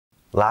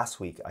Last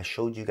week, I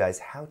showed you guys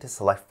how to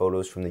select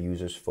photos from the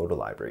user's photo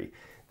library.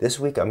 This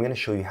week, I'm going to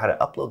show you how to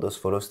upload those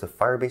photos to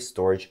Firebase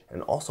Storage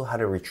and also how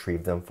to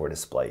retrieve them for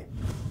display.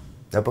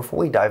 Now, before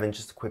we dive in,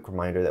 just a quick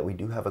reminder that we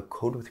do have a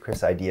Code with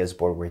Chris ideas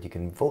board where you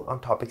can vote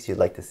on topics you'd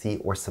like to see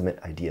or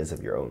submit ideas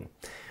of your own.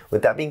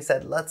 With that being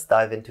said, let's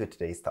dive into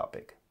today's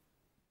topic.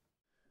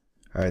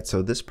 All right,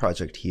 so this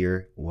project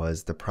here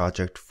was the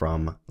project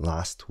from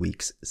last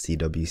week's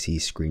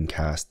CWC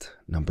screencast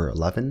number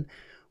 11,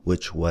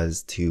 which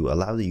was to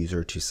allow the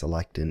user to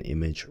select an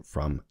image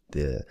from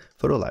the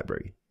photo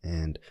library.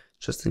 And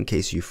just in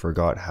case you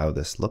forgot how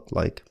this looked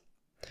like,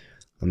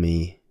 let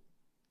me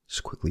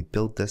just quickly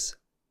build this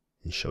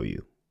and show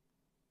you.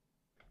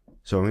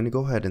 So I'm going to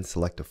go ahead and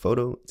select a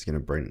photo. It's going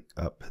to bring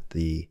up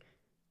the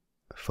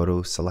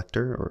photo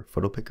selector or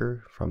photo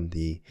picker from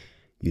the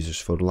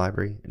user's photo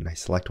library, and I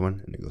select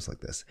one and it goes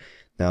like this.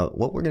 Now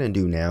what we're going to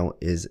do now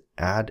is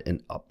add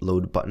an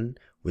upload button,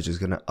 which is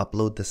going to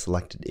upload the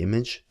selected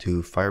image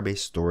to Firebase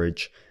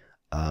Storage,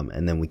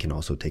 and then we can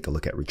also take a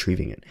look at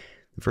retrieving it.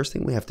 The first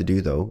thing we have to do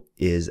though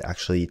is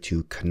actually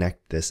to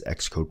connect this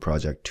Xcode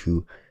project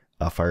to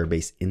a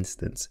Firebase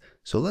instance.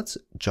 So let's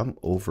jump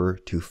over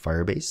to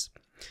Firebase.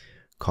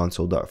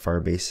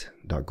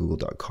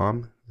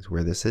 console.firebase.google.com is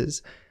where this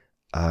is.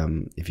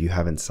 If you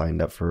haven't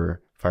signed up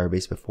for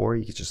Firebase before,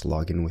 you can just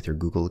log in with your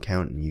Google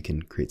account and you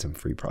can create some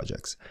free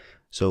projects.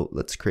 So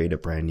let's create a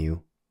brand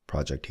new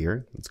project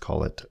here. Let's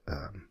call it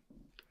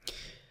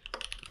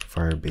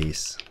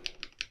Firebase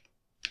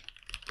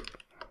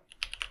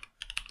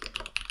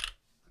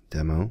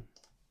Demo.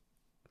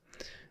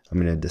 I'm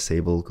going to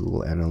disable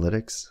Google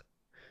Analytics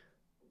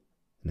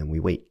and then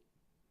we wait.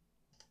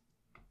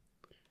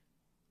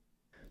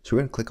 So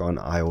we're going to click on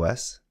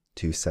iOS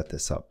to set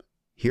this up.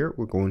 Here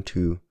we're going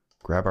to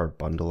grab our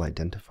bundle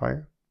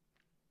identifier.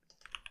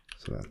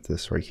 So that's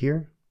this right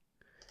here,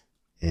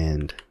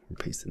 and we're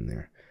pasting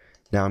there.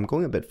 Now I'm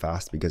going a bit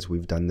fast because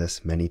we've done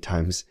this many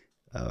times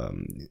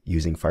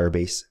using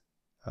Firebase.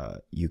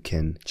 You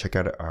can check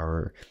out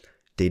our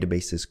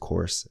databases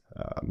course,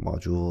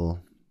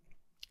 module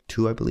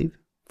 2, I believe,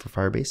 for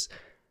Firebase,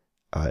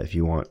 if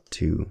you want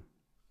to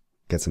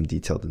get some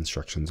detailed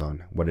instructions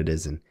on what it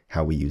is and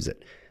how we use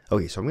it.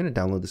 Okay, so I'm going to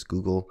download this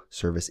Google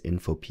Service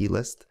Info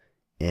plist,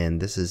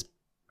 and this is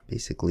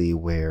basically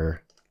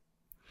where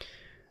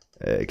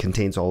it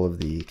contains all of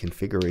the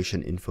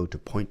configuration info to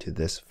point to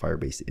this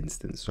Firebase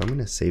instance. So I'm going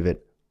to save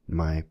it in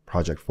my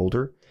project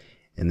folder,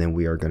 and then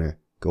we are going to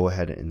go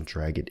ahead and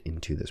drag it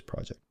into this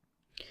project.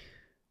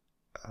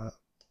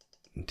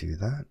 Do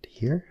that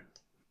here,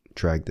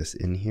 drag this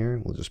in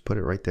here. We'll just put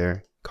it right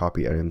there,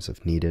 copy items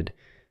if needed.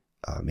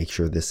 Make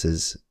sure this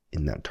is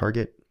in that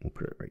target. We'll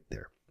put it right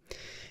there.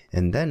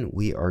 And then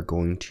we are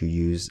going to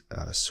use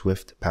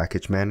Swift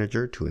Package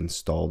Manager to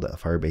install the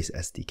Firebase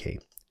SDK.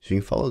 So you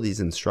can follow these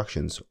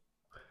instructions,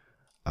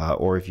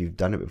 or if you've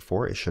done it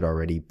before, it should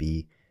already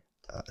be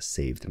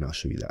saved, and I'll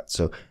show you that.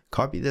 So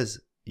copy this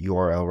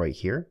URL right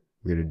here.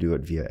 We're going to do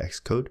it via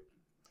Xcode,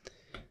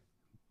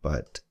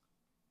 but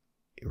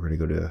we're going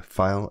to go to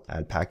File,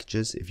 Add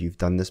Packages. If you've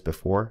done this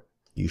before,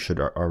 you should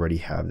already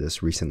have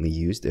this recently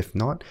used. If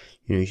not,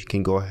 you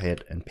can go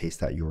ahead and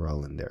paste that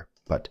URL in there.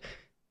 But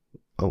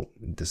oh,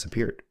 it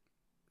disappeared.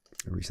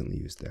 Recently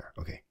used there.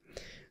 Okay.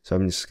 So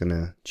I'm just going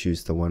to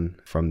choose the one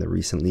from the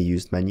recently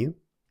used menu,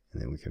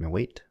 and then we're going to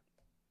wait.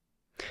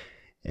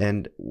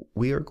 And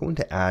we are going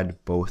to add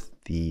both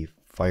the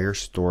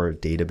Firestore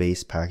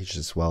database package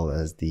as well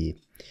as the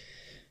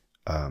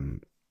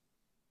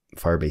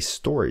Firebase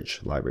Storage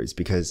libraries,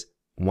 because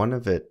one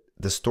of it,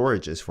 the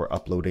storage is for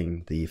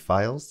uploading the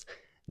files.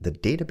 The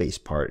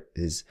database part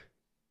is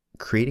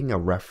creating a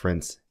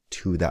reference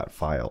to that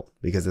file,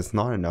 because it's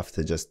not enough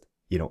to just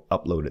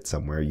upload it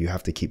somewhere. You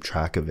have to keep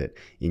track of it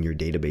in your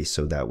database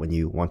so that when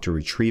you want to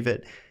retrieve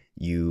it,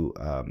 you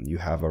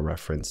have a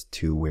reference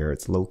to where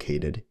it's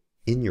located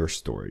in your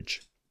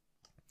storage.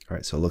 All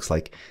right, so it looks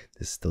like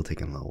this is still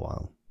taking a little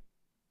while.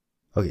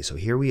 Okay, so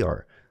here we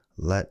are.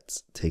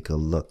 Let's take a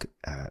look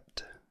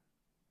at,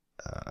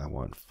 I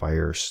want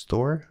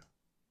Firestore,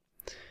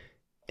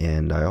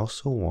 and I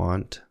also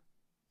want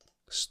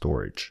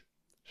storage.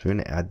 So we're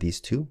going to add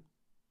these two.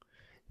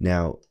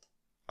 Now,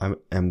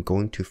 I'm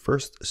going to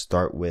first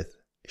start with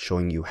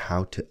showing you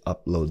how to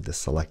upload the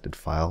selected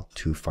file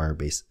to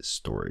Firebase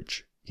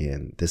Storage.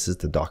 And this is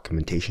the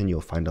documentation.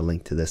 You'll find a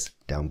link to this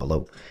down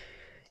below.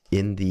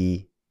 In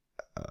the,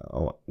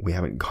 we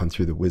haven't gone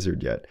through the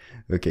wizard yet.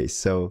 Okay,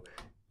 so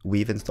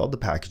we've installed the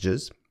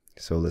packages.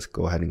 So let's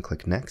go ahead and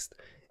click Next.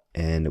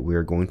 And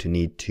we're going to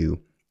need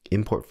to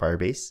import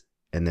Firebase.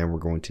 And then we're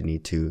going to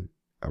need to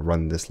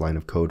run this line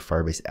of code,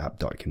 Firebase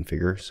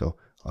app.configure. So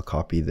I'll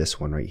copy this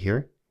one right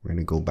here. We're going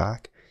to go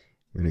back.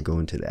 We're going to go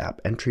into the app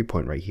entry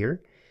point right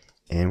here,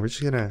 and we're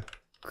just going to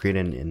create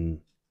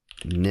an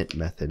init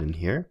method in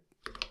here,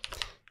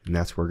 and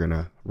that's where we're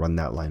going to run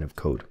that line of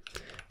code.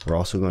 We're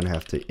also going to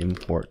have to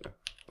import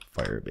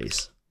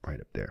Firebase right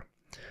up there.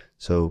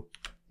 So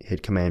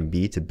hit Command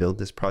B to build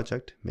this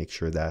project. Make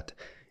sure that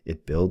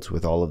it builds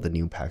with all of the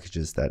new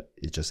packages that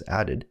it just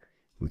added.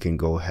 we can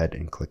go ahead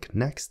and click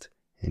next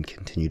and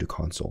continue to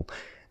console.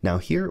 Now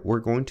here we're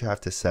going to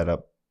have to set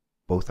up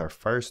both our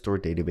Firestore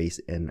database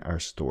and our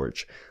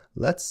storage.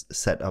 Let's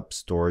set up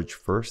storage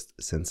first,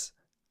 since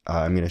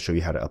I'm going to show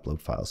you how to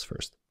upload files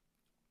first.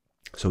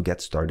 So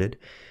get started.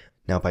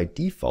 Now by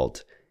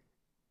default,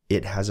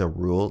 it has a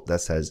rule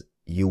that says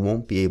you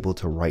won't be able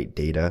to write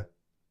data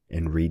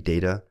and read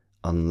data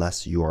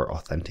unless you are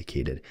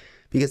authenticated.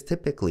 Because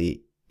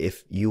typically,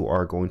 if you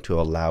are going to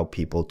allow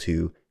people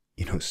to,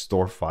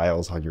 store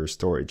files on your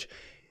storage,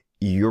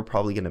 you're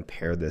probably going to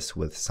pair this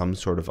with some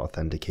sort of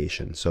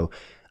authentication. So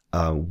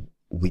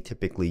we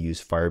typically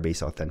use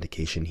Firebase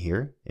authentication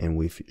here, and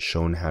we've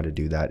shown how to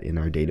do that in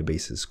our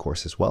databases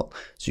course as well.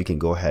 So you can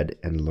go ahead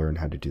and learn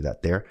how to do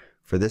that there.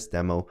 For this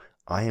demo,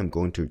 I am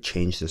going to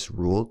change this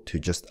rule to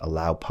just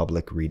allow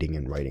public reading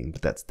and writing,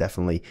 but that's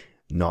definitely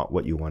not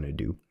what you want to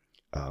do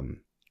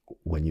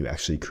when you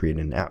actually create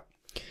an app.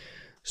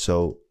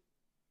 So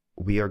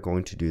we are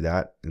going to do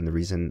that, and the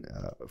reason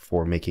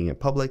for making it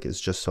public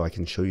is just so I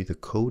can show you the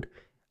code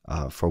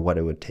for what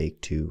it would take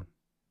to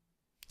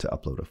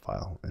upload a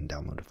file and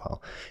download a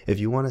file. If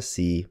you want to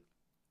see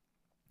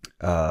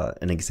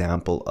an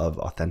example of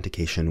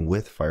authentication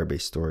with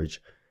Firebase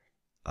Storage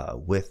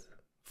with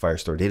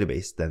Firestore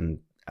database, then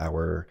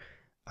our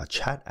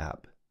chat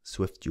app,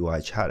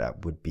 SwiftUI chat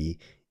app, would be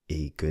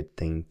a good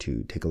thing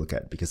to take a look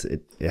at, because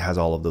it has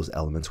all of those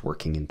elements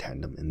working in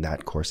tandem, and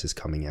that course is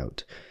coming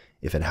out.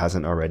 If it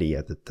hasn't already,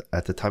 at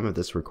the time of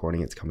this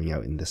recording, it's coming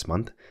out in this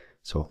month.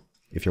 So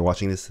if you're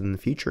watching this in the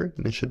future,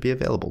 then it should be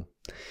available.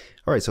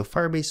 All right, so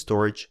Firebase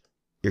Storage,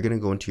 you're going to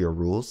go into your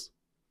rules,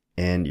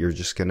 and you're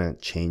just going to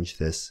change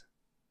this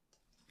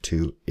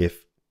to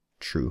if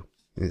true.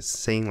 It's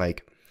saying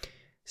like,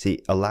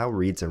 see, allow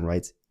reads and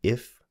writes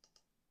if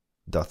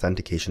the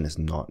authentication is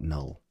not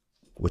null,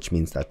 which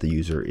means that the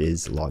user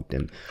is logged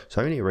in. So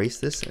I'm going to erase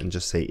this and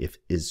just say if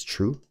is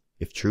true,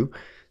 if true.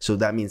 So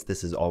that means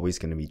this is always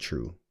going to be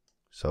true.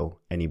 So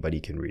anybody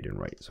can read and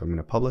write. So I'm going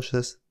to publish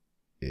this.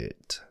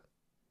 It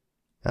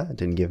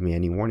didn't give me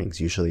any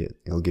warnings. Usually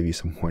it'll give you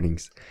some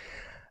warnings.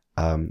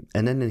 And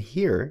then in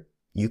here,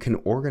 you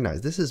can organize.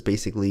 This is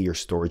basically your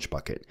storage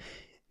bucket,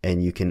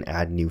 and you can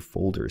add new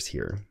folders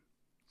here.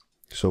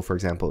 So for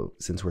example,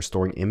 since we're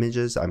storing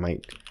images, I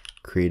might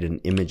create an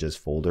images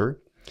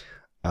folder.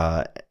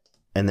 And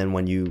then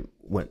when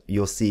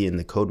you'll see in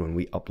the code, when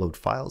we upload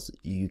files,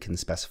 you can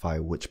specify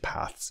which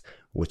paths,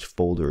 which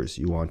folders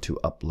you want to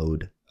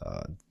upload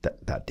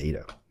that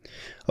data.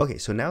 Okay,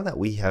 so now that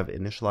we have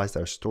initialized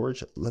our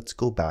storage, let's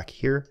go back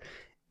here,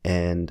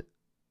 and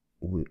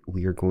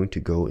we are going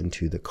to go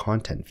into the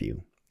content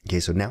view.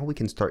 Okay, so now we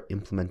can start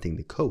implementing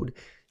the code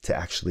to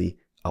actually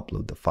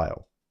upload the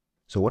file.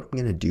 So what I'm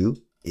going to do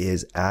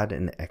is add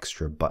an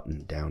extra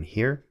button down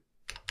here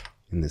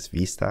in this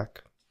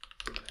VStack.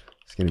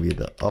 It's going to be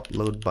the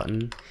upload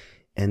button,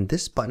 and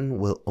this button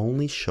will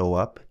only show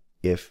up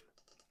if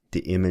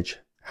the image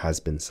has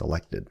been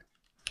selected.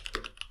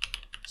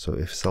 So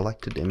if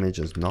selected image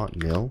is not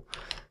nil,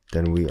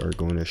 then we are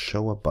going to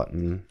show a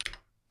button.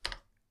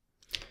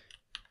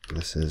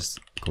 This is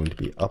going to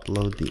be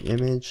upload the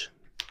image,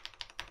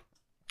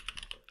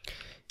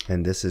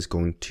 and this is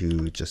going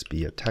to just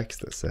be a text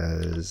that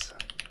says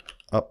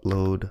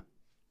upload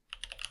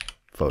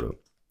photo.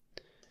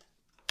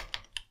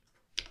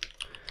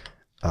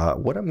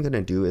 What I'm going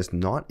to do is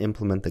not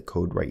implement the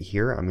code right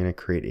here. I'm going to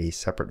create a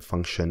separate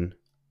function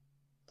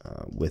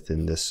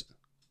within this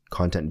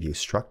content view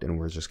struct, and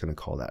we're just going to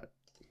call that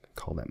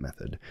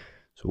method.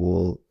 So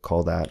we'll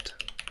call that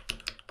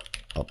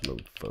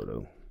upload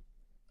photo,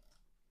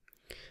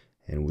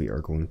 and we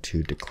are going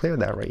to declare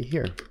that right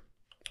here.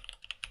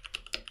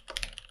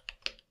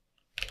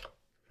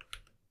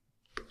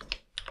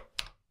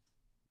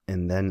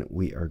 And then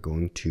we are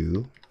going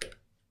to,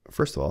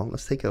 first of all,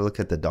 let's take a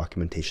look at the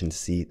documentation to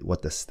see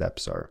what the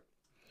steps are.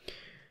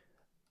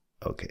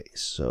 Okay,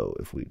 so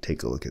if we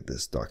take a look at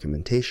this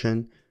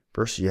documentation,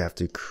 first you have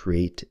to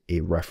create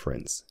a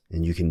reference,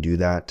 and you can do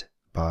that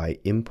by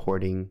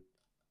importing,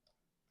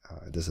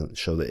 it doesn't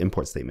show the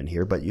import statement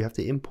here, but you have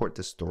to import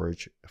the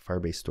storage,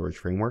 Firebase Storage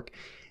Framework,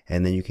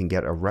 and then you can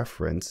get a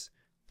reference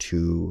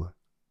to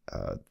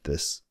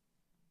this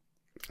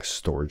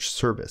storage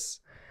service.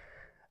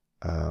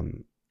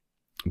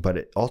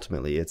 But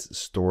ultimately it's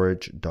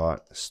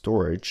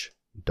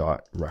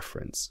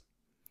storage.storage.reference.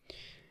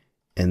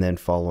 And then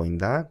following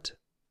that,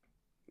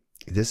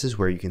 this is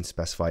where you can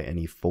specify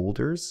any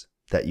folders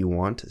that you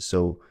want.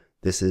 So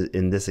this is,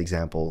 in this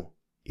example,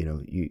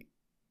 you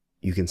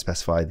can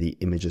specify the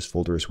images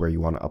folders where you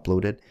want to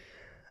upload it.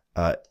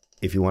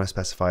 If you want to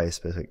specify a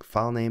specific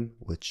file name,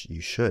 which you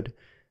should,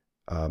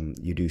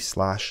 you do /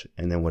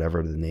 and then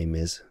whatever the name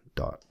is,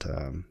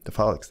 the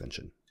file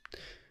extension.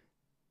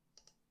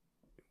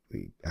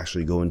 We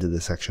actually go into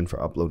the section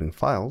for uploading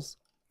files.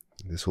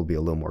 This will be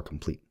a little more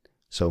complete.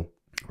 So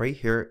right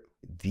here,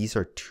 these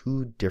are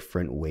two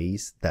different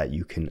ways that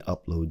you can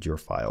upload your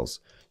files.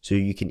 So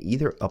you can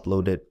either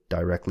upload it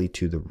directly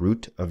to the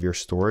root of your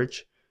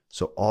storage.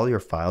 So all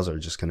your files are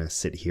just going to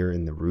sit here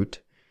in the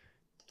root,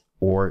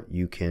 or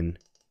you can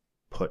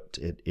put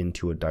it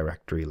into a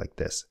directory like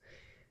this.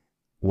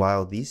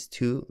 While these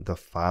two, the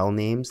file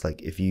names,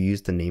 like if you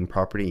use the name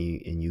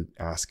property and you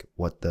ask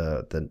what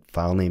the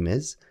file name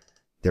is,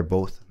 they're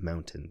both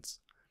mountains,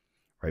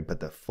 right? But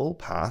the full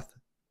path,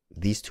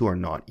 these two are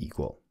not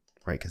equal,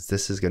 right? Because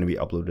this is going to be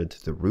uploaded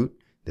to the root.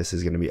 This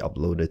is going to be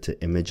uploaded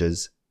to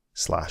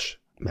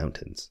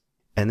images/mountains.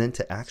 And then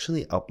to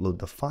actually upload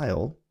the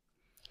file,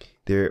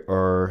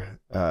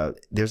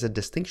 there's a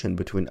distinction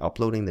between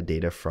uploading the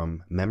data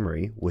from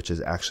memory, which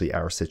is actually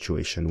our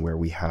situation where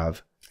we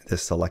have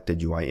this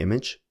selected UI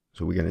image.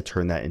 So we're going to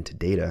turn that into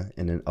data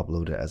and then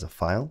upload it as a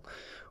file.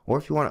 Or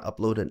if you want to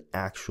upload an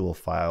actual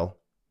file,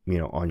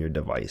 on your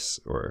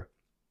device or,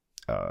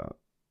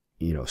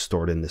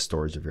 stored in the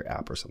storage of your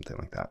app or something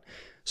like that.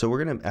 So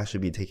we're going to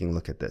actually be taking a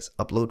look at this,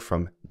 upload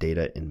from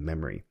data in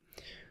memory.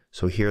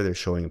 So here they're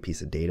showing a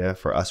piece of data.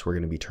 For us, we're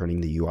going to be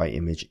turning the UI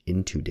image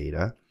into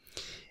data.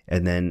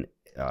 And then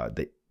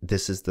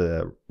this is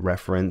the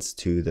reference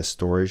to the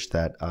storage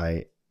that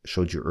I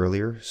showed you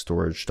earlier,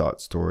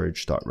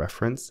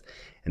 storage.storage.reference.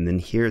 And then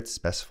here it's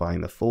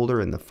specifying the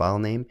folder and the file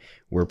name.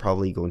 We're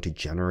probably going to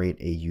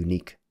generate a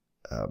unique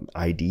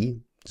ID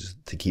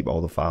just to keep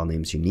all the file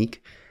names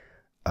unique.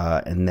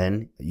 And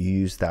then you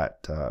use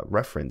that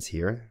reference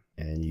here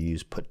and you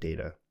use put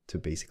data to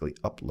basically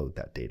upload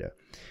that data.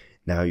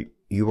 Now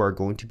you are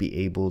going to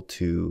be able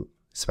to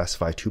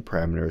specify two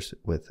parameters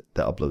with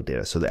the upload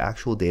data. So the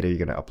actual data you're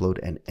going to upload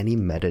and any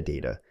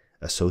metadata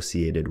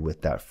associated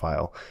with that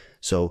file.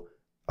 So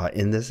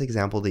in this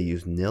example, they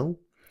use nil,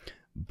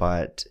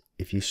 but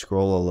if you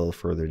scroll a little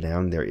further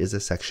down, there is a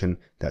section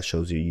that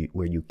shows you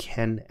where you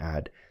can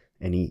add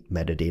any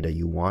metadata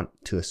you want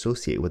to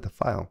associate with the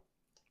file.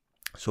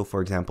 So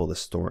for example,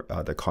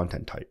 the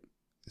content type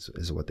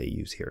is what they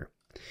use here.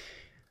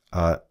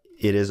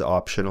 It is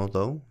optional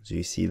though. So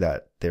you see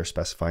that they're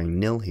specifying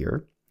nil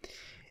here.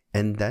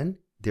 And then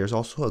there's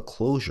also a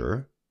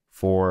closure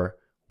for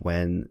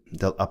when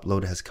the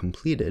upload has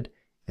completed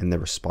and the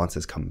response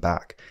has come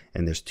back.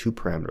 And there's two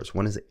parameters.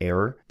 One is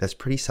error. That's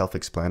pretty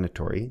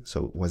self-explanatory.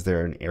 So was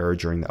there an error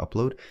during the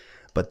upload?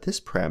 But this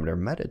parameter,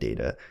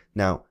 metadata,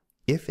 now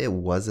if it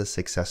was a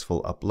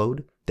successful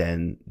upload,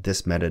 then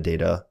this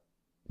metadata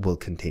will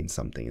contain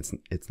something.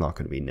 It's not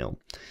going to be nil.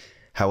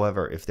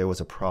 However, if there was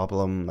a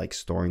problem like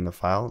storing the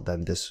file,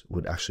 then this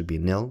would actually be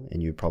nil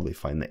and you'd probably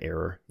find the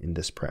error in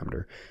this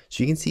parameter.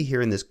 So you can see here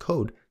in this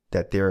code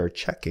that they're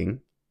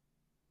checking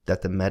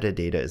that the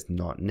metadata is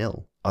not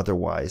nil.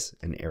 Otherwise,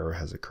 an error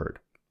has occurred.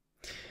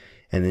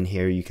 And then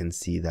here you can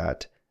see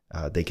that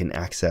they can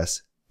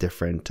access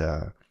different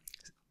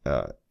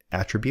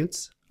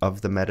attributes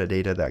of the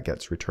metadata that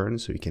gets returned.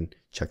 So you can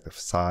check the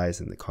size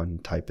and the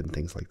content type and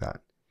things like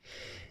that.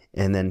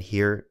 And then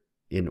here,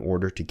 in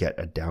order to get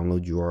a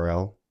download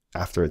URL,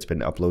 after it's been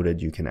uploaded,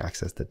 you can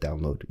access the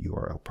download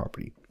URL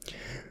property.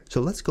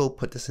 So let's go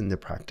put this into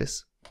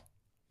practice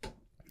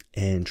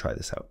and try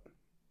this out.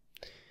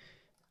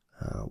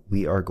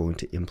 We are going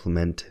to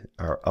implement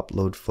our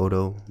upload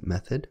photo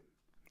method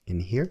in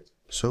here.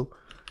 So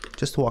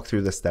just to walk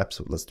through the steps,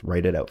 let's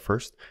write it out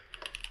first.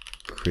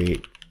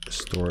 Create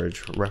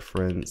storage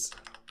reference,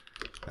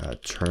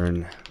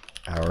 turn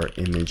our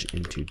image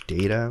into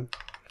data.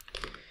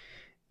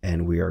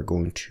 And we are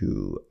going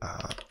to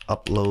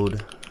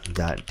upload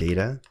that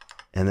data.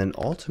 And then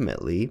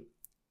ultimately,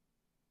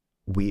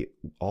 we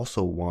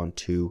also want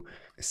to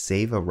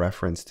save a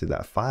reference to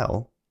that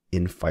file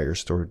in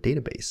Firestore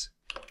database,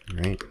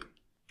 right?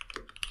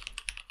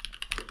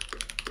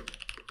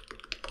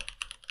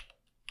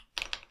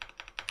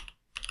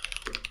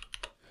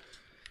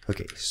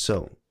 Okay,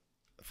 so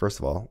first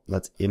of all,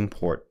 let's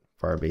import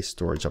Firebase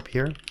Storage up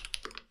here.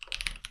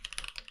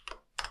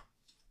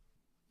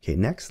 Okay,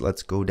 next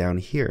let's go down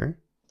here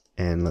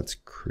and let's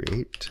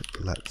create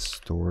let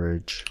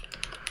storage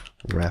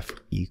ref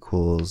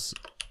equals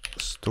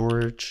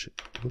storage,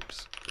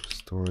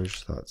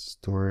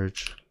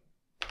 storage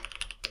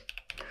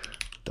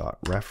dot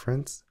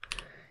reference.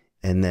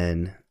 And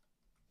then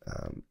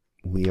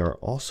we are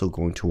also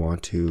going to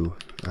want to,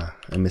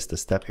 I missed a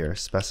step here,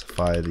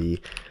 specify the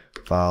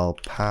file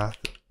path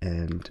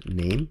and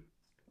name.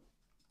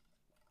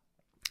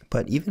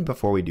 But even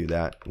before we do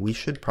that, we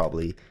should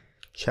probably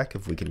check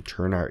if we can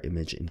turn our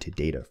image into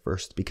data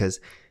first, because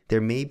there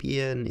may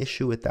be an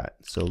issue with that.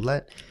 So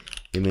let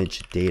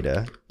image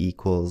data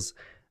equals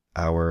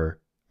our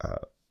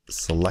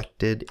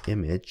selected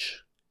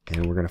image,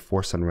 and we're going to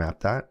force unwrap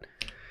that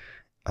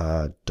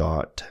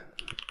dot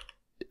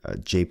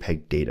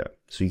JPEG data.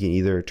 So you can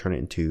either turn it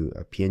into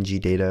a PNG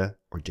data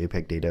or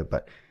JPEG data,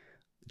 but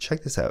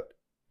check this out.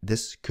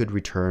 This could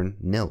return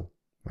nil,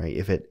 right?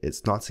 If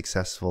it's not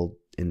successful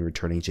in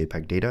returning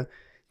JPEG data,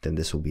 then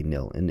this will be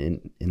nil. And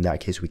in that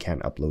case, we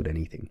can't upload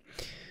anything.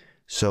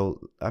 So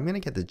I'm going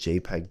to get the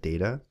JPEG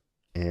data,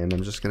 and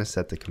I'm just going to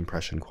set the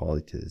compression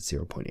quality to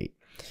 0.8.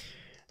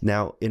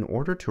 Now, in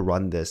order to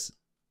run this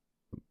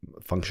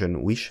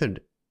function, we should,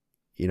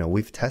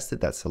 we've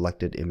tested that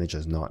selected image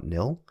as not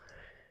nil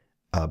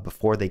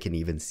before they can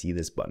even see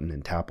this button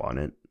and tap on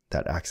it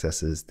that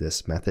accesses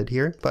this method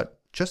here.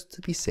 But just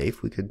to be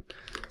safe, we could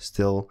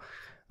still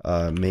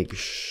make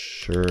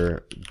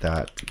sure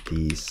that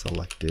the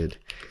selected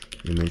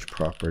image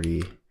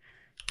property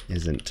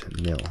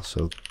isn't nil.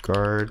 So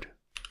guard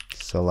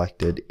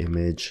selected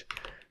image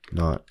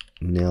not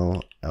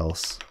nil,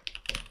 else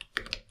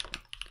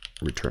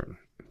return,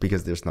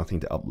 because there's nothing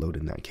to upload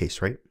in that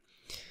case, right?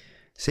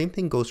 Same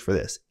thing goes for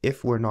this.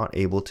 If we're not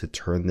able to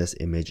turn this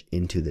image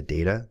into the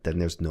data, then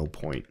there's no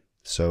point.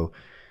 So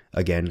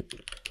again,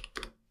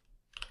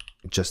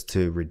 just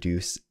to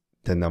reduce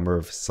the number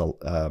of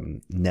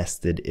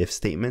nested if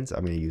statements,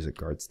 I'm going to use a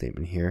guard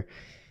statement here.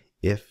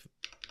 If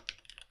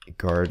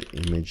guard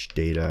image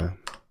data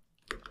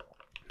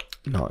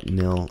not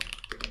nil,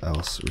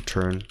 else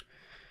return.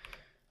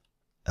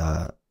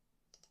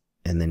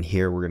 And then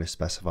here we're going to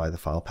specify the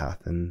file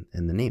path and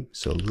the name.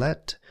 So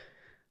let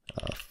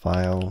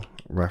file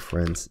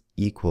reference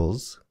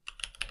equals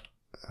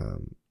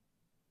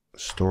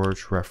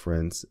storage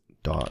reference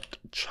dot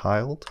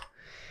child,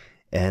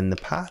 and the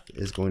path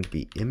is going to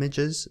be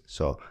images.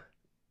 So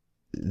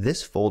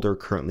this folder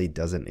currently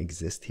doesn't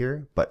exist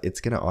here, but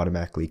it's going to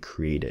automatically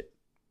create it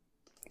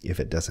if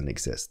it doesn't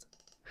exist,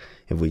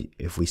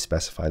 if we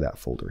specify that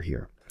folder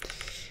here.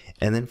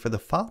 And then for the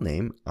file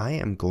name, I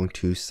am going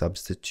to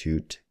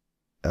substitute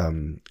a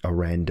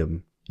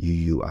random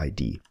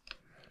UUID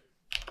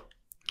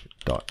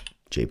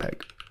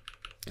 .jpg.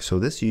 So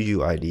this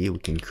UUID we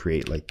can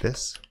create like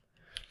this.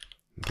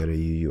 Get a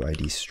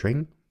UUID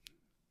string,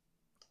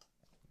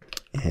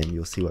 and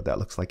you'll see what that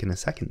looks like in a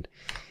second.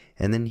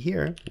 And then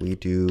here we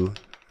do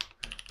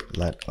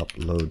let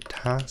upload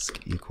task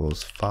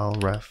equals file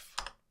ref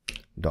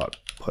dot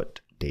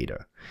put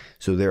data.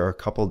 So there are a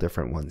couple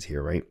different ones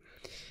here, right?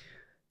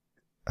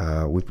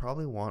 We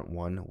probably want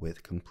one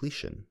with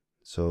completion.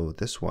 So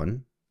this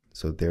one,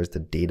 so there's the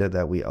data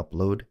that we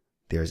upload.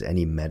 There's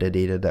any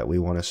metadata that we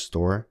want to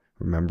store.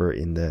 Remember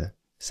in the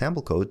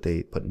sample code,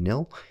 they put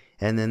nil,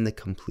 and then the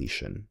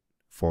completion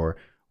for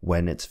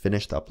when it's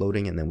finished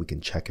uploading, and then we can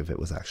check if it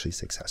was actually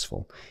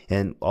successful.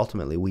 And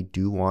ultimately, we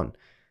do want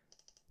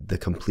the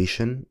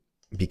completion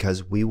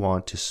because we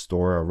want to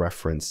store a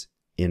reference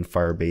in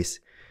Firebase,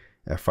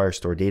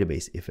 Firestore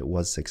database if it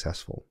was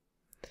successful.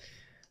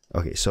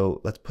 Okay, so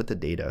let's put the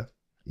data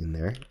in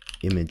there,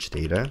 image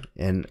data,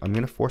 and I'm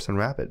going to force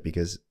unwrap it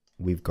because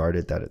we've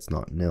guarded that it's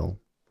not nil.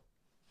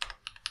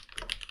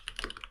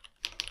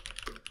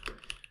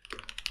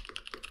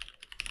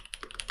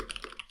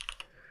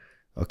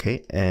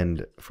 Okay,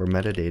 and for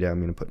metadata, I'm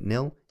going to put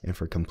nil, and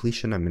for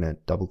completion, I'm going to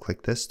double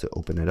click this to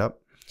open it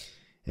up.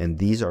 And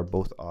these are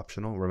both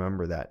optional.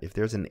 Remember that if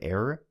there's an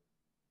error,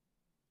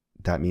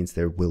 that means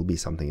there will be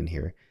something in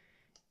here.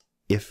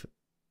 If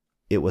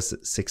it was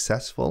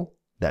successful,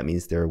 that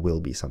means there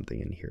will be something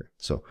in here.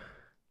 So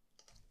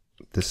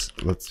this,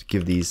 let's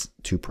give these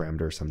two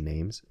parameters some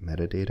names,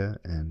 metadata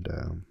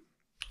and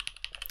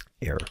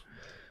error.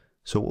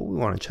 So what we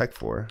want to check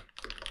for,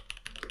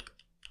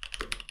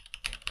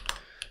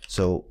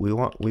 so we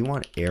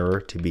want error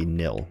to be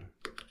nil,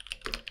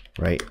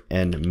 right?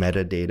 And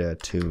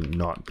metadata to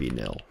not be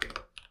nil.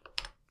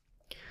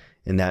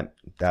 And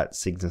that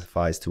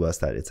signifies to us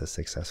that it's a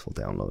successful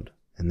download.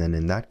 And then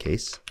in that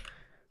case,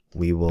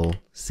 we will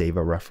save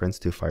a reference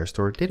to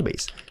Firestore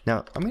database.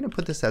 Now, I'm going to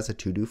put this as a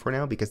to-do for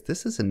now because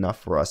this is enough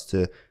for us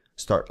to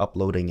start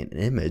uploading an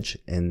image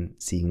and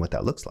seeing what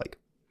that looks like.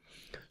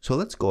 So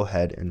let's go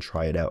ahead and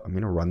try it out. I'm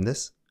going to run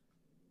this,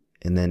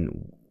 and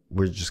then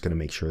we're just going to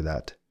make sure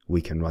that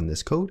we can run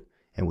this code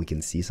and we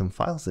can see some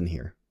files in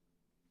here.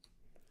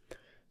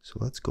 So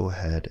let's go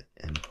ahead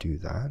and do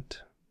that.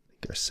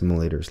 Our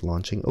simulator is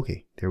launching.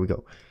 Okay, there we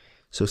go.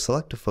 So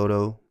select a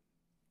photo.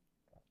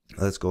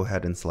 Let's go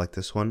ahead and select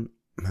this one.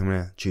 I'm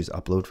going to choose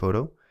upload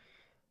photo,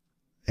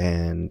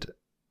 and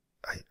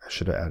I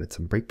should have added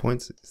some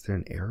breakpoints. Is there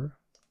an error?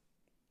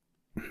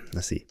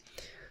 Let's see.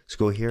 Let's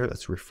go here.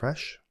 Let's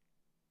refresh.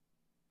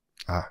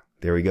 Ah,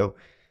 there we go.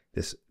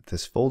 This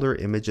folder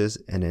images,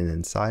 and then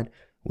inside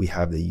we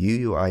have the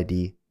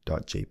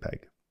UUID.jpg.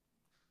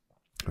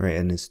 All right,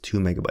 and it's 2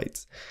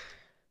 megabytes.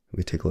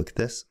 We take a look at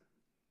this.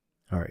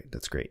 All right,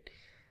 that's great.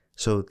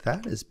 So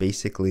that is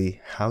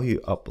basically how you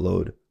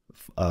upload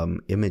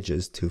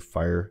images to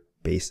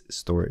Firebase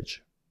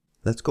Storage.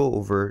 Let's go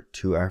over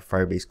to our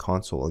Firebase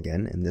console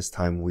again, and this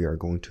time we are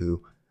going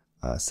to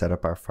set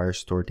up our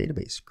Firestore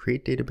database.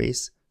 Create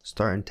database,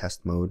 start in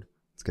test mode.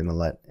 It's going to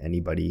let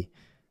anybody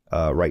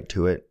write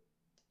to it.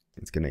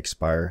 It's going to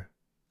expire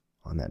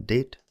on that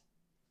date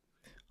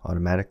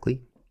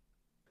automatically.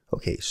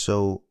 Okay,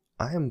 so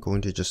I am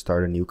going to just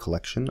start a new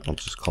collection. I'll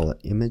just call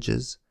it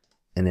images.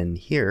 And then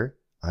here,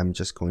 I'm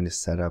just going to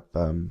set up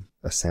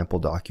a sample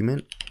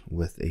document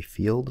with a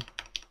field.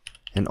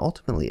 And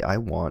ultimately, I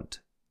want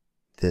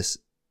this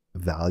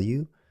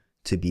value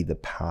to be the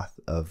path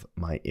of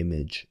my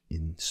image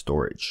in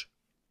storage.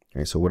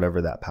 Okay, so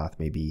whatever that path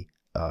may be,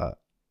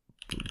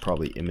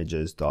 probably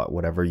images dot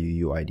whatever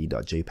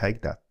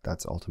UUID.jpg,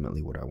 that's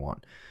ultimately what I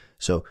want.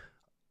 So,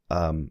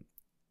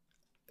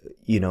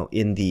 you know,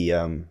 in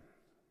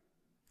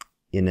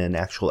an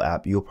actual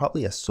app, you'll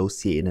probably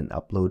associate an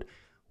upload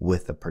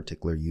with a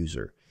particular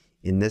user.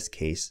 In this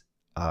case,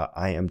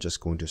 I am just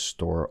going to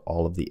store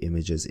all of the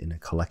images in a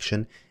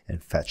collection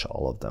and fetch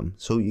all of them.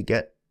 So you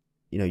get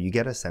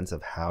a sense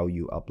of how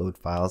you upload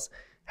files,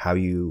 how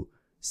you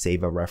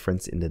save a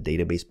reference in the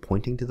database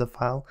pointing to the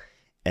file,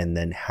 and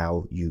then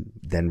how you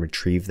then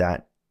retrieve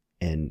that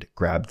and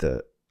grab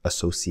the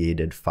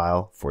associated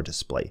file for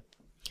display.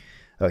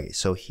 Okay,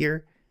 so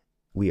here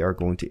we are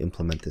going to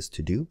implement this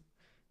to-do.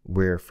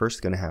 We're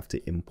first going to have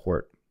to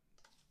import,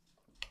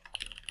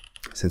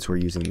 since we're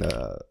using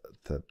the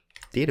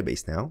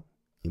database now,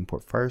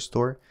 import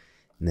Firestore,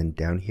 and then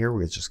down here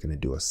we're just going to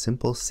do a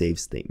simple save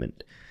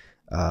statement.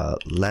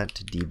 Let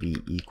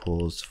db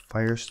equals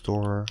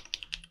firestore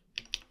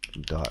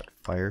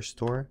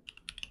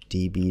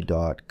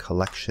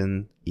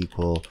db.collection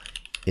equal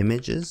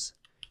images,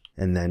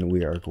 and then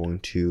we are going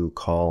to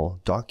call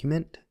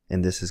document,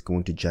 and this is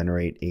going to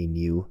generate a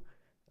new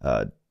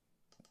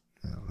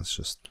let's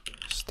just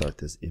start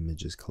this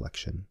images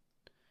collection.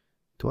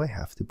 Do I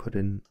have to put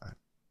in,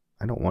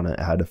 I don't want to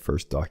add a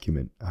first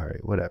document. All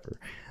right, whatever.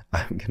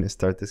 I'm going to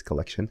start this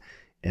collection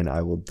and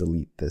I will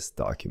delete this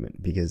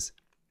document because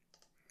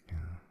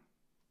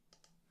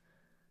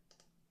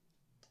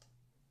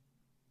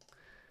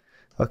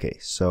okay,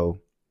 so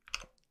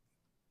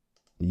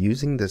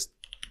using this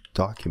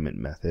document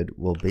method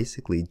will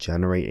basically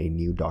generate a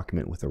new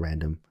document with a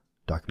random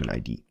document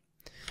ID.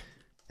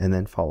 And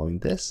then following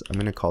this, I'm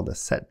going to call the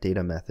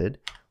setData method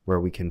where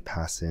we can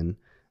pass in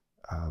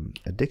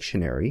a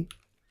dictionary,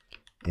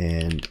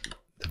 and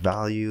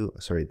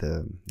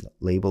the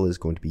label is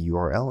going to be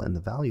URL, and the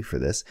value for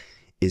this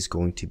is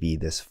going to be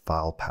this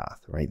file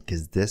path, right?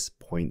 Because this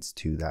points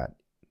to that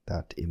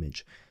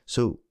image.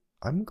 So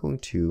I'm going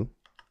to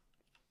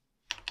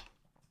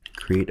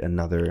create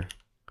another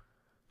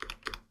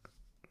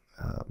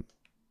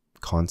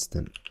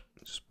constant,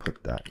 just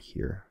put that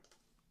here.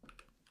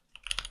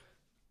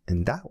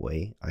 And that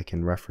way I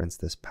can reference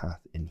this path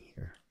in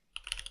here.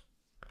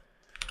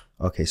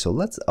 Okay, so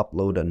let's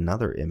upload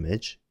another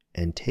image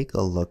and take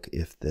a look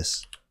if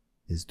this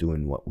is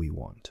doing what we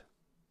want.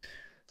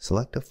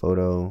 Select a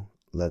photo.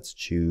 Let's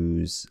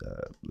choose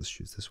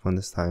this one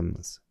this time.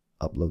 Let's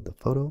upload the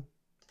photo.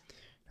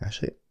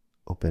 Actually,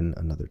 open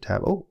another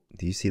tab. Oh,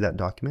 do you see that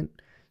document?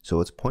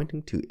 So it's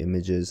pointing to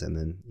images and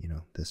then,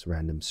 this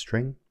random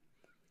string.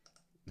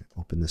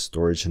 Open the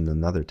storage in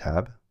another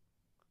tab.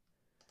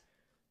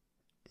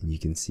 And you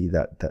can see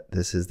that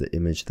this is the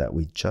image that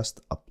we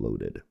just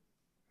uploaded.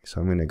 So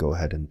I'm going to go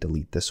ahead and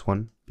delete this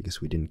one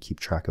because we didn't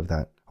keep track of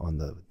that on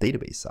the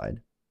database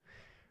side.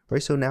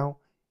 Right, so now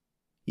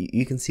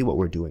you can see what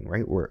we're doing,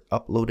 right? We're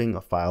uploading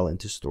a file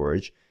into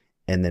storage,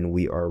 and then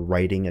we are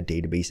writing a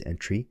database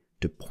entry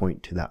to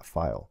point to that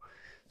file.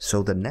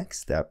 So the next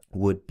step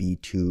would be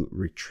to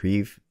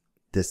retrieve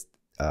this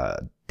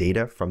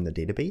data from the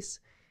database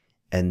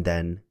and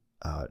then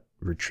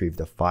retrieve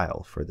the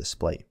file for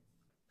display.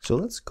 So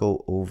let's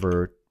go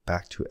over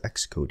back to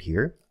Xcode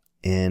here,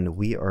 and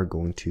we are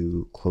going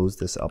to close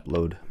this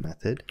upload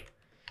method,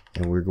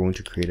 and we're going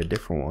to create a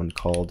different one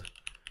called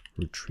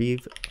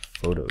retrieve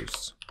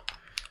photos.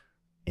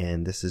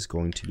 And this is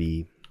going to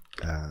be,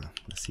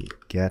 let's see,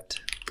 get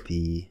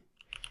the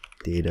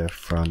data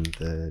from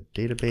the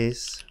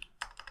database,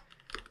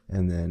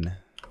 and then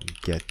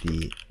get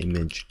the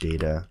image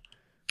data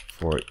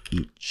for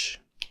each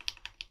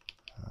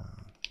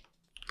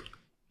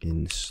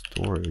in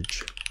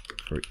storage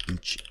for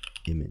each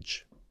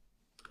image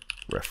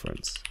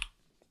reference,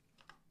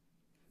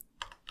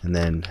 and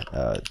then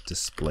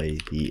display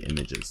the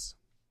images.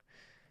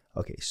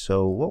 Okay,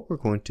 so what we're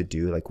going to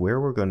do, like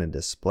where we're going to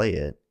display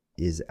it,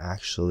 is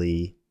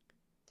actually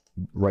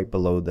right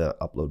below the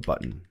upload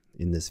button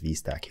in this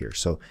VStack here.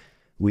 So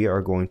we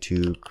are going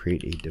to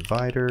create a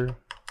divider,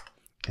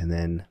 and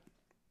then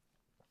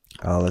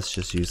let's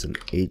just use an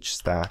H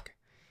stack,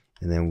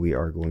 and then we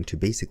are going to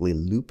basically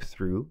loop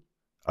through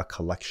a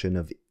collection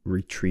of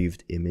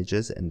retrieved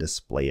images and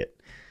display it.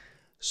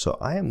 So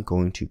I am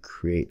going to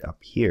create up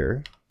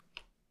here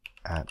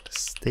at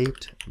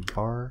state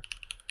var,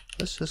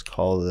 let's just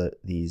call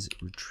these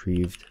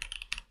retrieved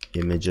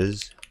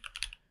images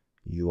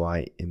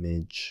UI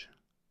image.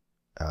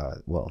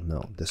 Well,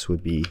 no, this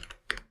would be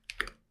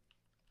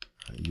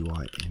a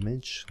UI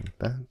image like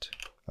that,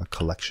 a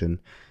collection,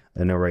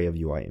 an array of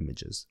UI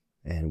images.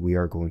 And we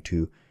are going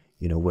to,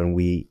 when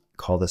we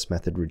call this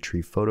method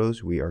retrieve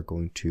photos, we are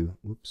going to,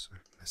 oops, I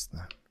missed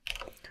that.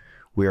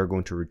 We are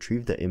going to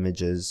retrieve the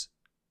images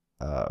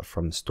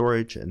from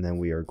storage, and then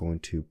we are going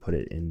to put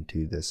it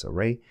into this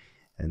array,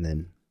 and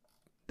then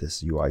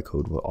this UI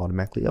code will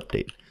automatically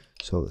update.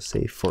 So let's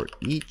say for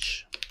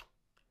each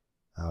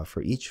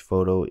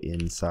photo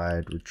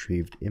inside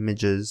retrieved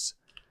images,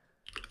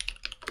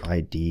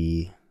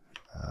 ID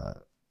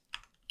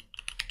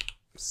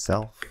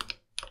self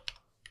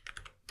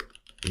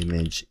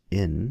image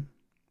in,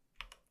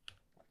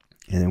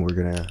 and then we're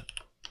gonna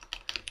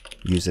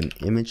use an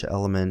image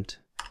element.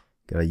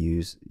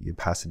 You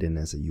pass it in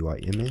as a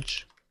UI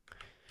image,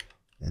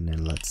 and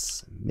then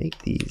let's make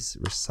these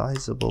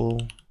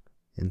resizable,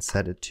 and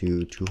set it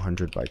to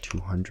 200 by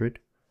 200.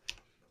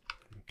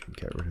 We can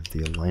get rid of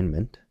the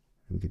alignment.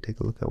 We can take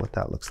a look at what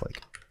that looks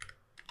like.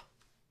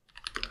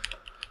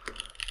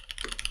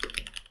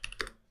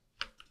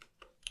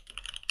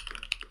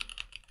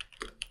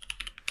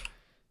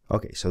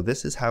 Okay, so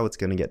this is how it's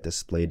going to get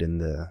displayed in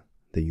the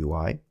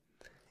UI.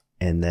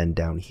 And then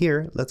down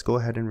here, let's go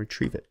ahead and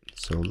retrieve it.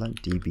 So let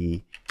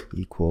db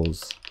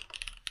equals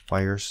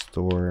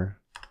Firestore,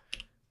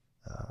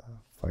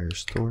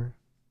 Firestore,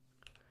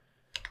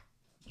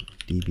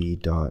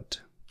 db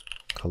dot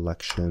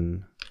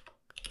collection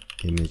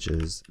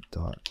images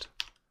dot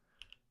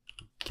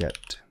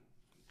get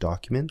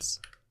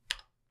documents.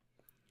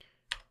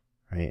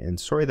 Right, and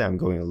sorry that I'm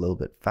going a little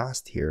bit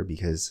fast here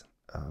because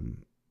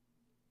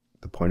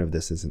the point of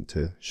this isn't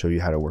to show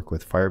you how to work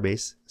with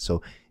Firebase.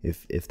 So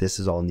if this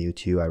is all new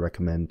to you, I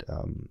recommend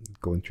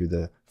going through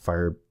the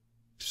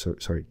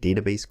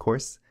database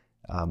course,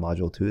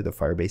 module 2, the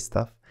Firebase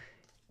stuff.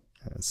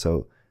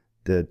 So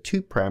the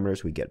two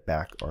parameters we get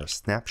back are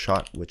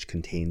snapshot, which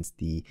contains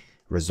the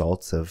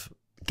results of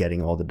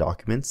getting all the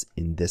documents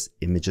in this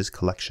images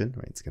collection,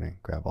 right? It's going to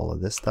grab all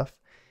of this stuff.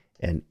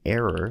 And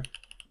error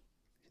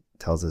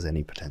tells us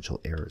any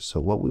potential errors. So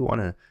what we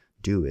want to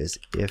do is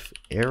if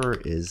error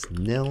is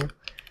nil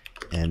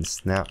and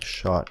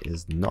snapshot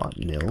is not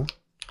nil,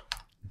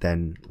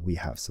 then we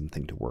have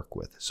something to work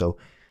with. So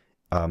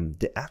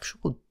the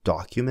actual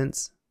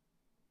documents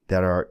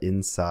that are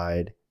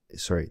inside,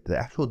 the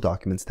actual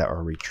documents that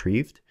are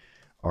retrieved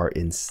are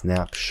in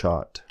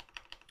snapshot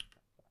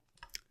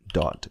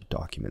dot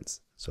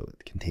documents. So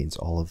it contains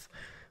all of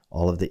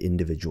the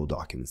individual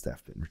documents that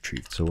have been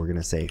retrieved. So we're going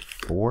to say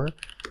for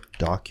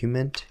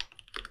document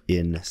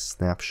in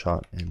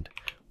snapshot, and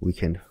we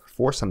can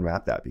force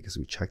unwrap that because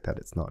we checked that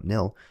it's not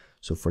nil.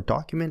 So for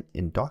document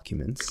in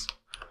documents,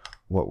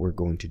 what we're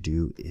going to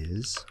do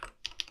is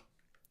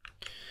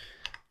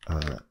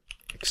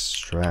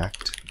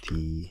extract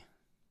the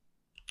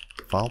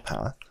file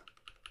path.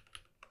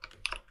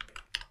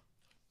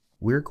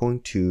 We're going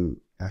to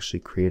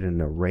actually create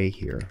an array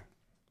here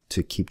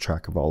to keep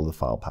track of all the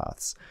file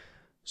paths.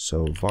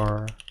 So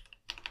var,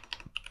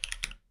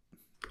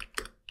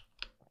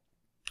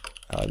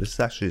 this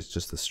actually is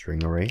just a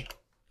string array.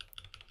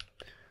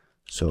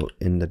 So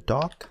in the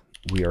doc,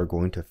 we are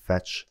going to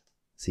fetch,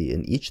 see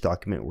in each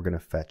document, we're going to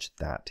fetch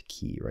that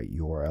key, right,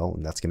 URL,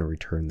 and that's going to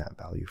return that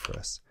value for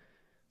us.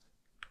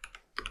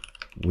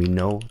 We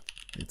know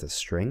it's a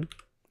string,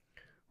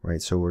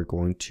 right? So we're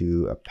going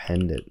to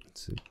append it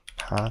to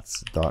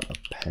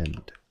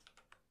paths.append.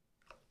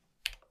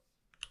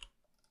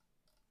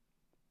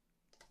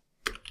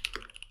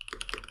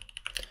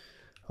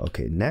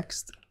 Okay,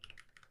 next,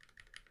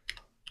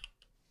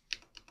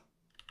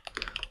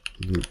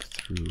 loop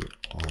through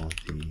all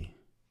the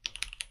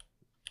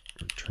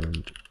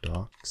returned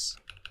docs.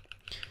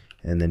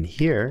 And then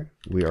here,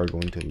 we are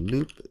going to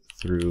loop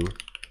through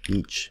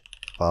each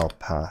file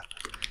path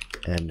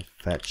and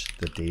fetch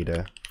the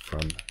data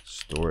from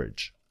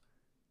storage.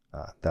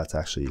 That's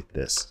actually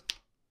this,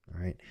 all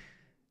right?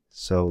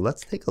 So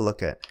let's take a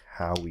look at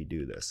how we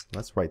do this.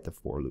 Let's write the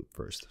for loop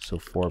first. So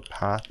for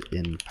path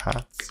in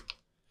paths,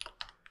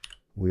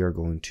 we are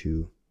going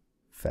to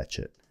fetch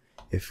it.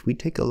 If we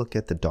take a look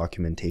at the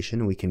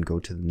documentation, we can go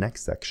to the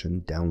next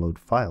section, download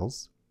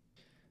files.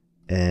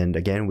 And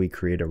again, we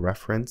create a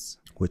reference,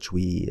 which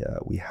we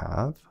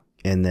have.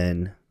 And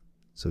then,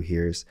 so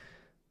here's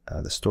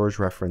the storage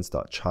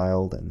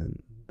reference.child and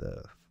then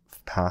the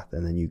path.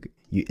 And then you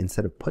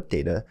instead of put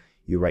data,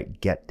 you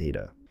write get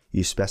data.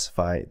 You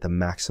specify the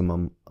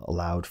maximum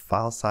allowed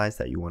file size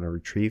that you want to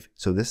retrieve.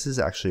 So this is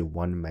actually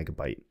 1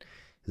 megabyte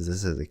because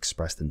this is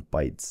expressed in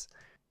bytes.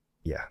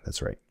 Yeah,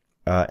 that's right.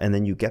 And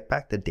then you get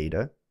back the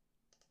data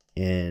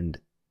and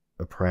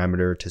a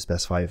parameter to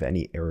specify if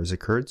any errors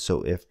occurred.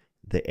 So if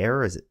the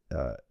error is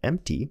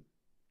empty,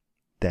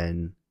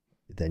 then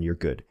you're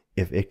good.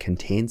 If it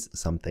contains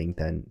something,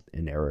 then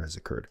an error has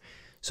occurred.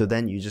 So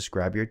then you just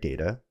grab your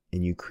data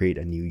and you create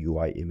a new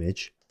UI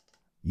image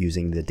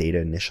using the data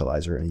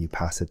initializer, and you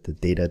pass it the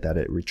data that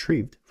it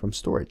retrieved from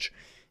storage.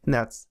 And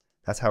that's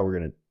how we're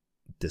going to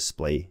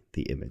display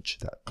the image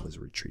that was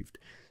retrieved.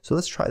 So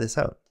let's try this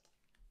out.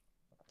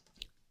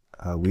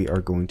 We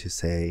are going to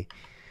say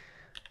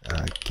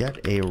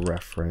get a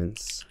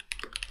reference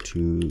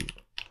to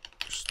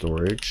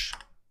storage,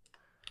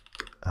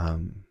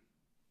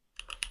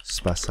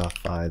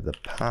 specify the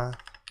path,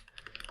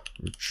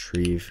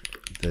 retrieve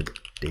the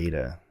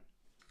data.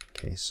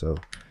 Okay, so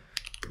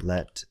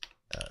let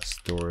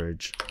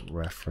storage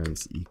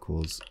reference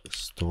equals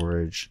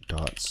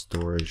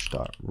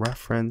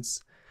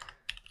storage.storage.reference.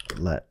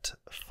 Let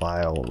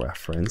file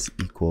reference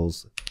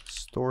equals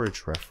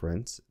storage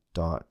reference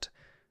dot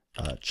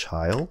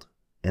child,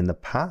 and the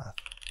path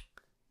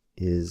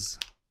is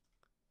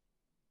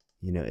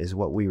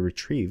what we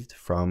retrieved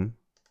from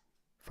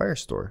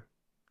Firestore.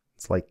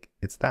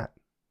 It's that.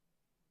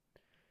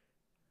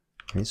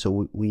 Okay,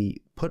 so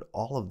we put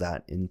all of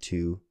that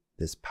into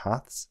this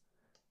paths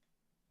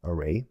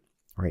array,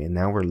 right? And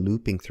now we're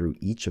looping through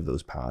each of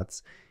those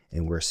paths,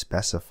 and we're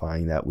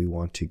specifying that we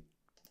want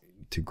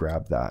to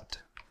grab that.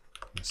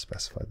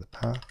 Specify the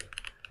path,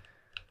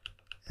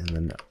 and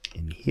then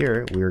in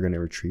here we're going to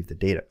retrieve the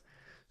data.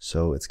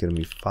 So it's going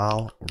to be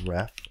file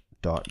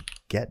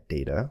ref.get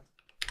data,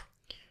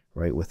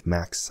 right, with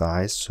max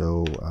size.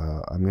 So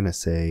I'm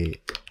just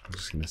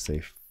going to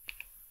say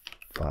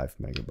 5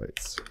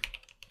 megabytes.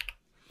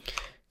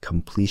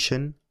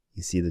 Completion,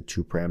 you see the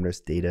two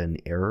parameters, data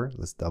and error.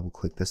 Let's double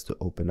click this to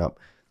open up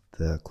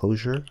the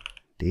closure,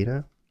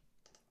 data,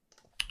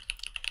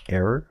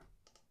 error.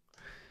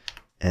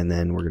 And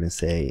then we're going to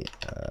say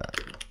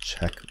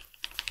check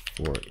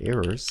for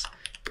errors.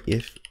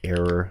 If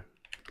error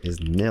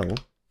is nil,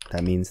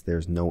 that means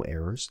there's no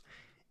errors.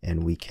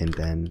 And we can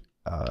then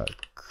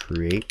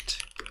create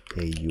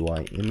a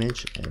UI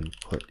image and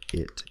put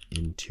it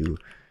into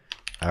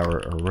our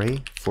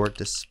array for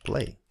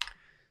display.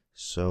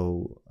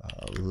 So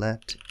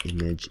let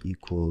image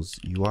equals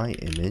UI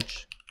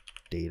image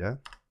data.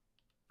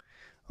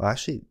 Well,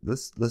 actually,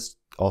 let's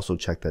also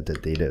check that the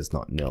data is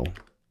not nil.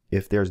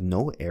 If there's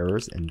no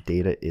errors and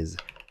data is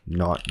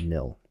not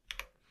nil,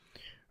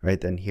 right,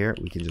 then here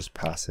we can just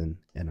pass in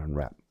and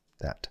unwrap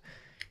that.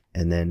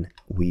 And then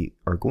we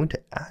are going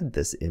to add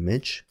this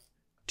image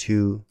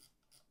to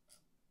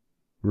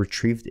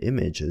retrieved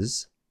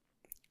images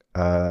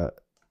to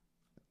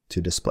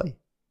display.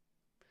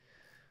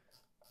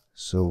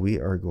 So we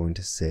are going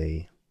to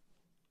say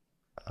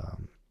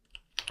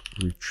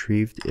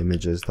retrieved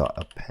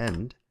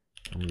images.append,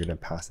 and we're going to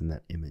pass in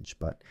that image.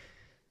 But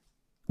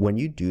when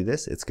you do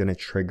this, it's going to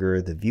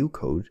trigger the view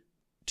code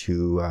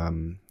to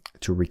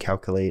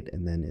recalculate,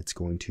 and then it's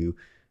going to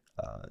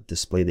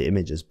display the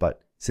images.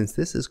 But since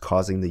this is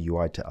causing the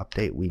UI to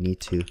update, we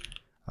need to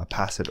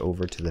pass it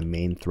over to the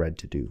main thread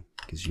to do,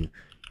 because you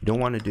don't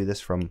want to do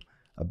this from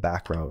a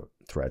background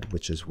thread,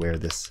 which is where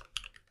this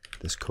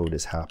code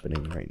is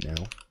happening right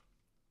now.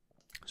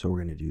 So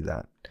we're going to do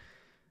that.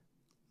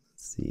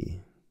 Let's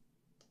see.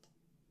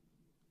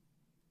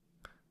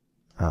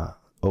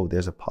 Oh,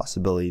 there's a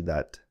possibility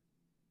that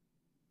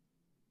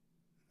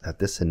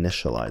this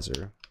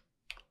initializer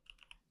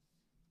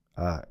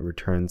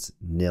returns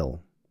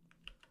nil.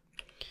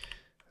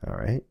 All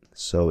right.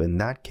 So in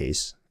that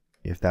case,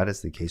 if that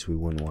is the case, we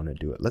wouldn't want to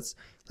do it. Let's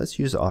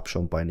use the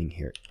optional binding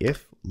here.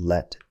 If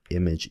let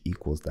image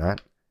equals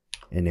that,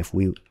 and if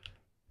we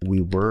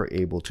were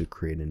able to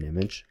create an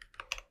image,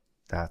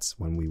 that's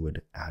when we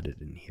would add it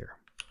in here.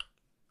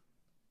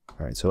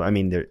 All right. So I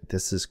mean,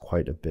 this is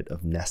quite a bit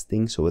of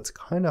nesting, so it's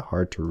kind of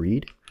hard to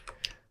read.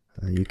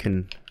 You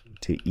can,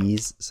 to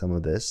ease some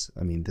of this,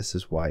 I mean, this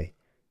is why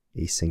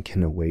async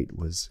and await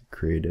was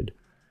created.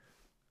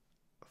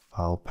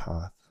 File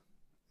path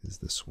is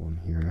this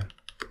one here,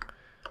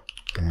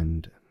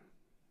 and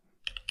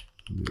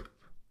loop.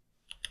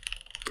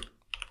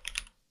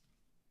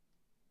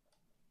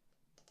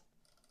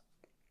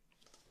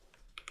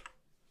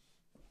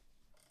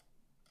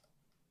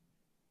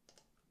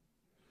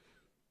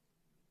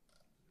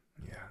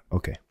 Yeah,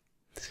 okay.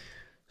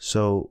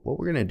 So what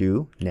we're gonna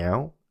do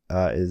now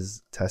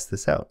is test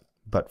this out.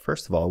 But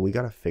first of all, we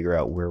got to figure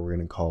out where we're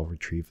going to call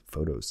retrieve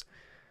photos.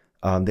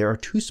 There are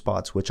two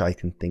spots which I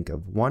can think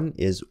of. One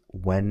is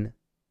when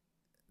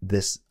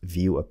this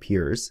view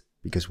appears,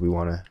 because we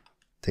want to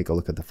take a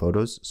look at the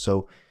photos.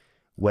 So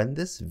when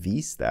this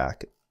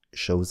VStack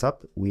shows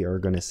up, we are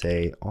going to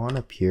say on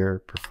appear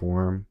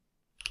perform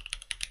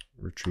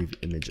retrieve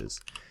images.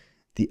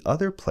 The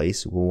other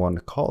place we'll want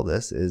to call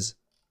this is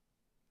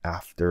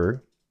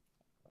after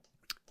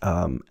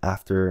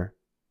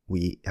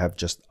we have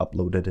just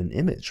uploaded an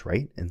image,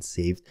 right, and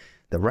saved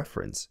the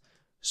reference.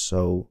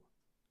 So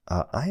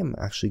I am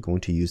actually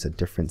going to use a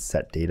different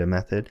set data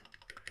method.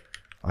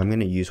 I'm going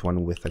to use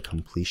one with a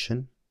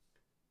completion.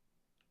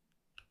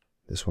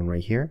 This one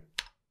right here.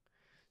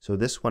 So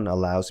this one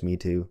allows me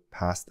to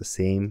pass the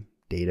same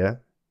data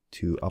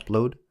to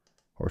upload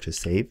or to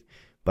save,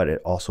 but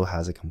it also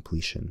has a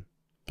completion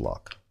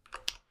block.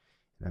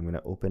 And I'm going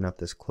to open up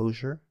this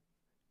closure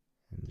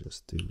and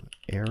just do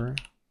error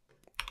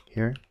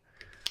here.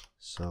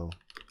 So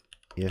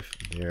if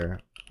there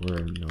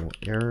were no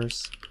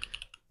errors,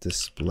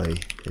 display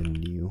a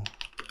new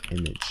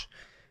image.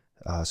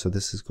 So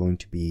this is going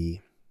to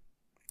be,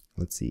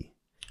 let's see,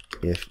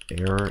 if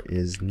error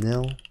is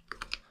nil,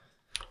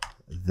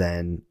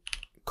 then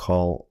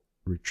call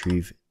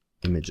retrieve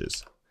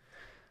images.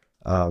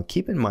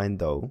 Keep in mind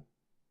though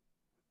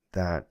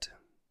that,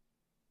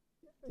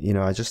 you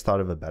know, I just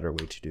thought of a better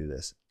way to do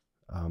this.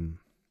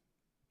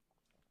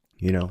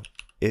 You know,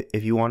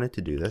 if you wanted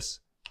to do this,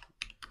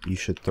 you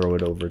should throw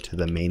it over to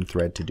the main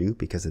thread to do,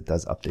 because it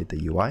does update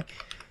the UI.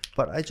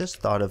 But I just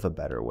thought of a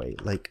better way.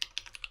 Like,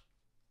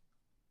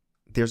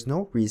 there's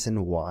no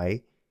reason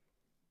why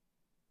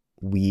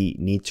we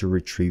need to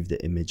retrieve the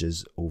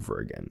images over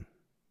again.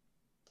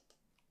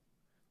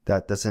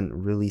 That doesn't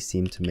really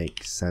seem to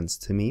make sense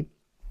to me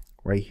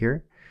right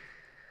here.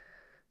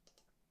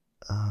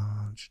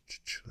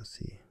 Let's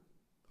see.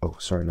 Oh,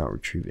 sorry, not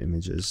retrieve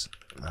images.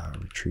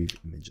 Retrieve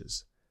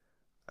images.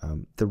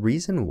 The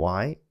reason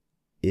why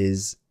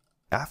is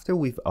after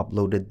we've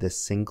uploaded this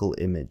single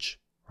image,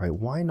 right,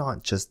 why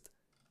not just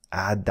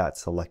add that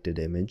selected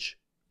image?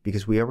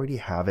 Because we already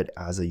have it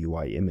as a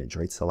UI image,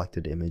 right?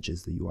 Selected image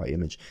is the UI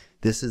image.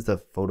 This is the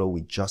photo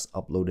we just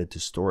uploaded to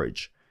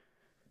storage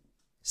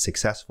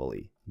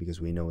successfully,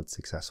 because we know it's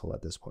successful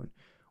at this point.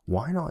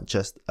 Why not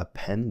just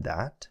append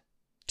that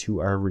to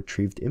our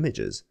retrieved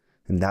images?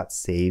 And that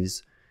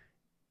saves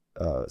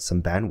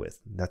some bandwidth.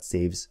 That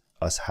saves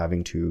us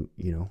having to,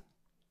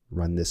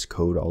 run this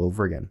code all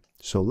over again.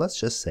 So let's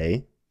just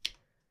say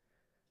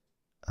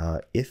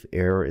if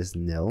error is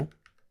nil,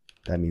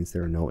 that means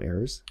there are no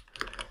errors.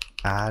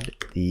 Add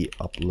the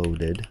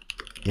uploaded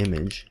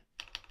image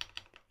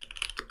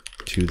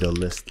to the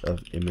list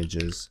of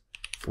images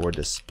for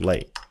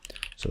display.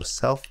 So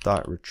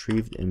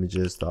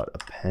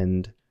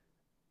self.retrievedImages.append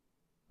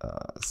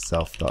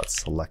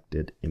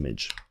self.selected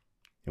image.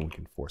 And we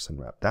can force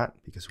unwrap that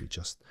because we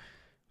just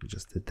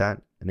did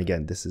that. And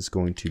again, this is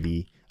going to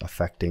be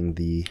affecting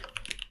the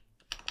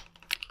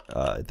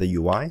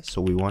UI.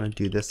 So we want to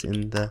do this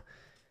in the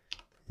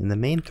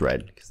main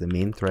thread, because the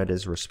main thread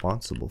is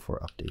responsible for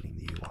updating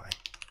the UI.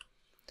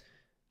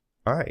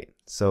 All right,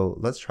 so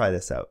let's try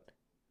this out.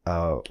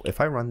 If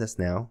I run this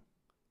now,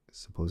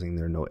 supposing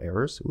there are no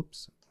errors,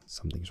 oops,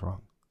 something's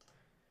wrong.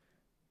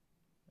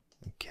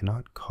 I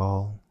cannot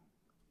call,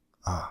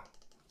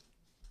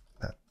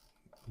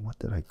 what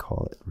did I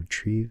call it?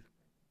 Retrieve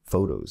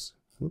photos.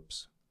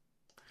 Whoops.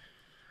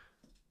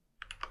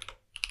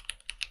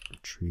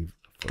 Retrieve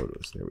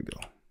photos. There we go.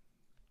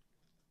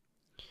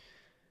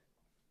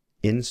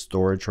 In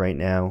storage right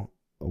now,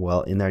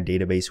 well, in our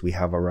database, we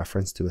have a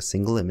reference to a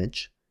single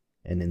image,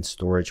 and in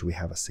storage, we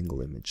have a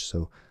single image.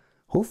 So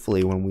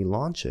hopefully when we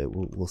launch it,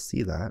 we'll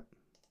see that.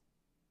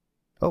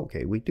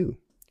 Okay, we do.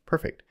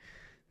 Perfect.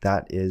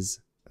 That's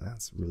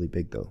really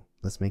big though.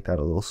 Let's make that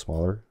a little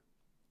smaller.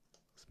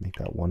 Let's make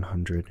that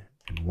 100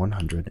 and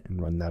 100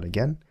 and run that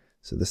again.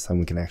 So this time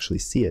we can actually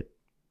see it.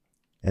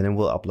 And then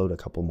we'll upload a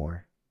couple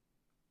more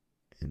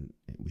and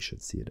we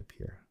should see it up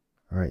here.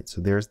 All right,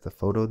 so there's the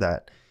photo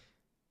that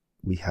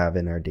we have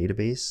in our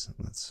database.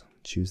 Let's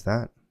choose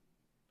that,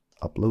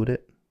 upload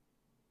it.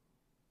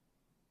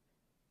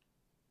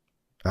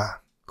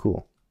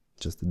 Cool.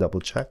 Just to double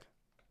check.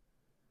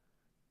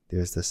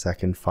 There's the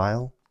second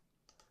file.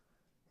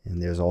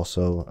 And there's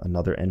also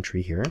another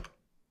entry here.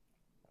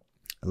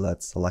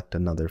 Let's select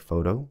another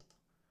photo.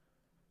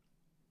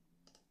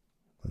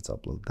 Let's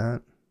upload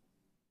that.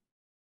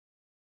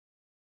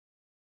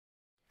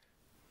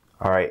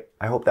 All right,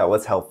 I hope that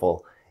was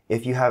helpful.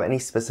 If you have any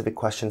specific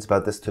questions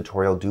about this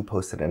tutorial, do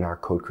post it in our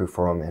Code Crew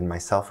forum, and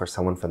myself or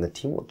someone from the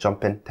team will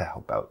jump in to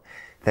help out.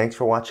 Thanks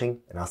for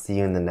watching, and I'll see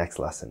you in the next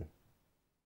lesson.